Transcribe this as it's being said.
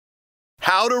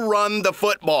How to run the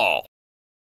football.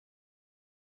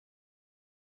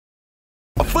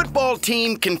 A football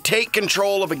team can take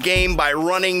control of a game by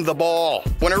running the ball.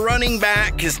 When a running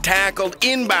back is tackled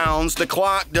inbounds, the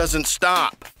clock doesn't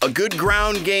stop. A good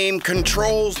ground game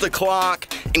controls the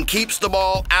clock and keeps the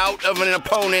ball out of an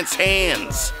opponent's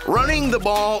hands. Running the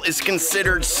ball is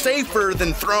considered safer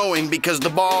than throwing because the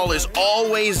ball is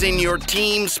always in your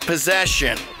team's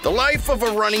possession. The life of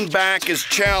a running back is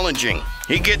challenging.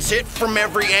 He gets hit from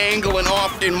every angle and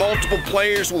often multiple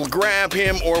players will grab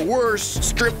him or worse,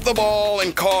 strip the ball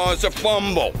and cause a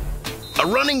fumble. A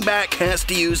running back has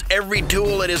to use every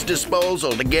tool at his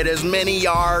disposal to get as many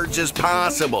yards as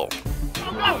possible.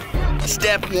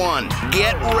 Step 1.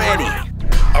 Get ready.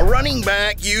 A running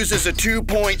back uses a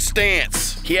 2-point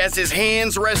stance. He has his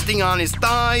hands resting on his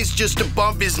thighs just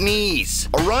above his knees.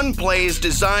 A run play is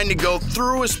designed to go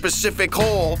through a specific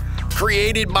hole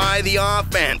created by the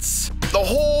offense. The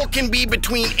hole can be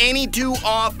between any two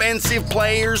offensive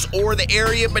players or the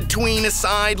area between a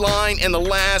sideline and the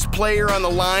last player on the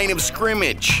line of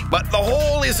scrimmage. But the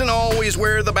hole isn't always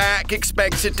where the back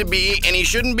expects it to be, and he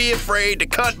shouldn't be afraid to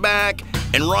cut back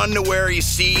and run to where he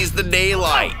sees the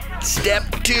daylight. Step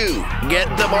 2. Get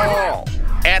the ball.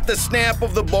 At the snap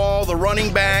of the ball, the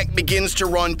running back begins to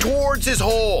run towards his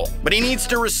hole, but he needs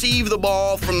to receive the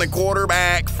ball from the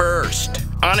quarterback first.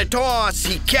 On a toss,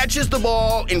 he catches the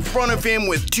ball in front of him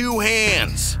with two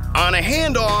hands. On a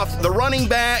handoff, the running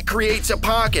back creates a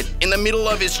pocket in the middle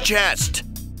of his chest.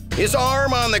 His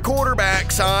arm on the quarterback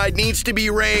side needs to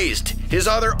be raised, his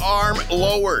other arm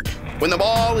lowered. When the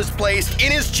ball is placed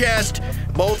in his chest,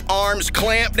 both arms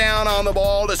clamp down on the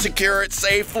ball to secure it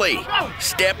safely.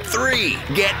 Step 3.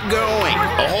 Get going.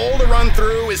 A hole to run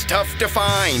through is tough to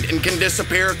find and can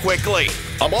disappear quickly.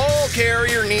 A ball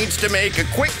carrier needs to make a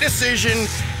quick decision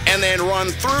and then run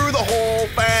through the hole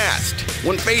fast.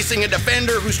 When facing a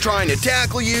defender who's trying to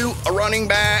tackle you, a running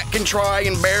back can try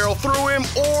and barrel through him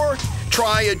or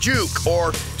try a juke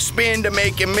or spin to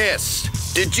make him miss.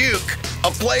 To juke, a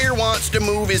player wants to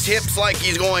move his hips like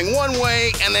he's going one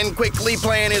way and then quickly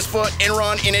plant his foot and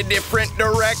run in a different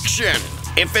direction.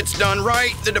 If it's done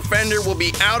right, the defender will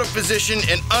be out of position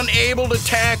and unable to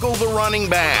tackle the running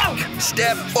back.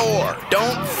 Step 4.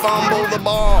 Don't fumble the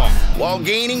ball. While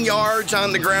gaining yards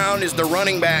on the ground is the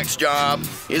running back's job,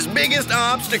 his biggest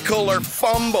obstacle are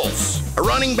fumbles. A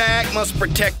running back must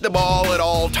protect the ball at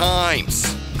all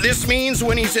times. This means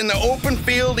when he's in the open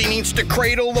field, he needs to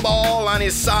cradle the ball on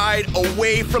his side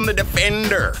away from the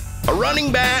defender. A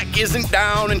running back isn't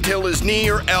down until his knee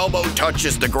or elbow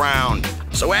touches the ground.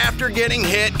 So after getting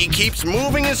hit, he keeps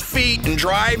moving his feet and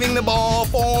driving the ball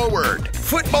forward.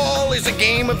 Football is a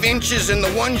game of inches, and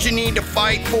the ones you need to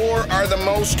fight for are the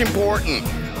most important.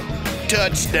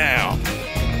 Touchdown.